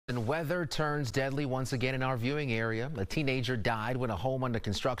And weather turns deadly once again in our viewing area. A teenager died when a home under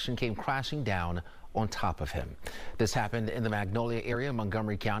construction came crashing down on top of him. This happened in the Magnolia area in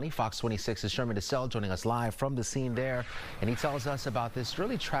Montgomery County. Fox 26's Sherman Desselle joining us live from the scene there. And he tells us about this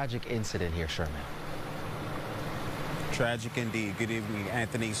really tragic incident here, Sherman. Tragic indeed. Good evening,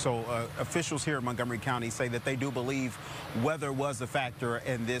 Anthony. So officials here in Montgomery County say that they do believe weather was a factor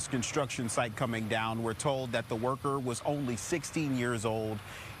in this construction site coming down. We're told that the worker was only 16 years old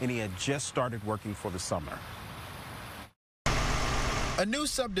and he had just started working for the summer. A new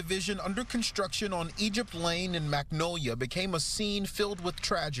subdivision under construction on Egypt Lane in Magnolia became a scene filled with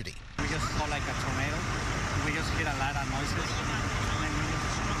tragedy. We just saw like a tornado. We just hear a lot of noises. And then we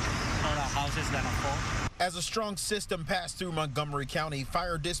just saw the houses that are fall. As a strong system passed through Montgomery County,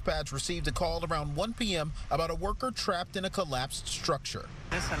 fire dispatch received a call around 1 p.m. about a worker trapped in a collapsed structure.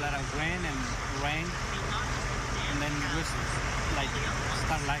 There's a lot of wind and rain, and then it was like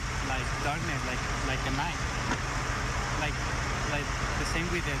start like darkness, like a night, like the same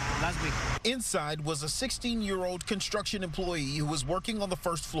we did last week. Inside was a 16-year-old construction employee who was working on the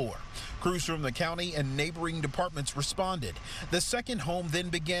first floor. Crews from the county and neighboring departments responded. The second home then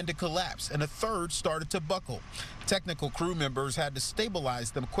began to collapse, and a third started to buckle. Technical crew members had to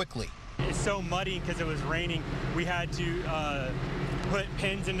stabilize them quickly. It's so muddy because it was raining. We had to put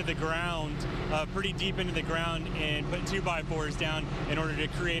pins into the ground, pretty deep into the ground, and put 2x4s down in order to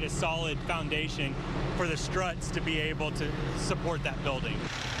create a solid foundation for the struts to be able to support that building.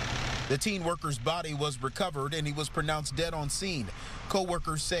 The teen worker's body was recovered and he was pronounced dead on scene.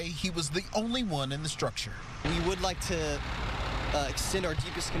 Co-workers say he was the only one in the structure. We would like to extend our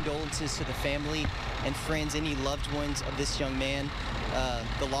deepest condolences to the family and friends, any loved ones of this young man.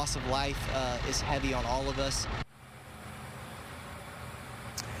 The loss of life is heavy on all of us.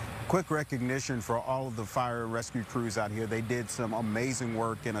 Quick recognition for all of the fire and rescue crews out here. They did some amazing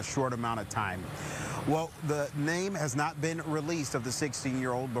work in a short amount of time. Well, the name has not been released of the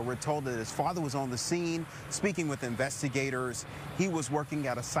 16-year-old, but we're told that his father was on the scene speaking with investigators. He was working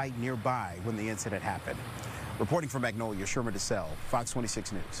at a site nearby when the incident happened. Reporting from Magnolia, Sherman Desselle, Fox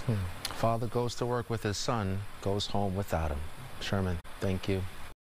 26 News. Father goes to work with his son, goes home without him. Sherman, thank you.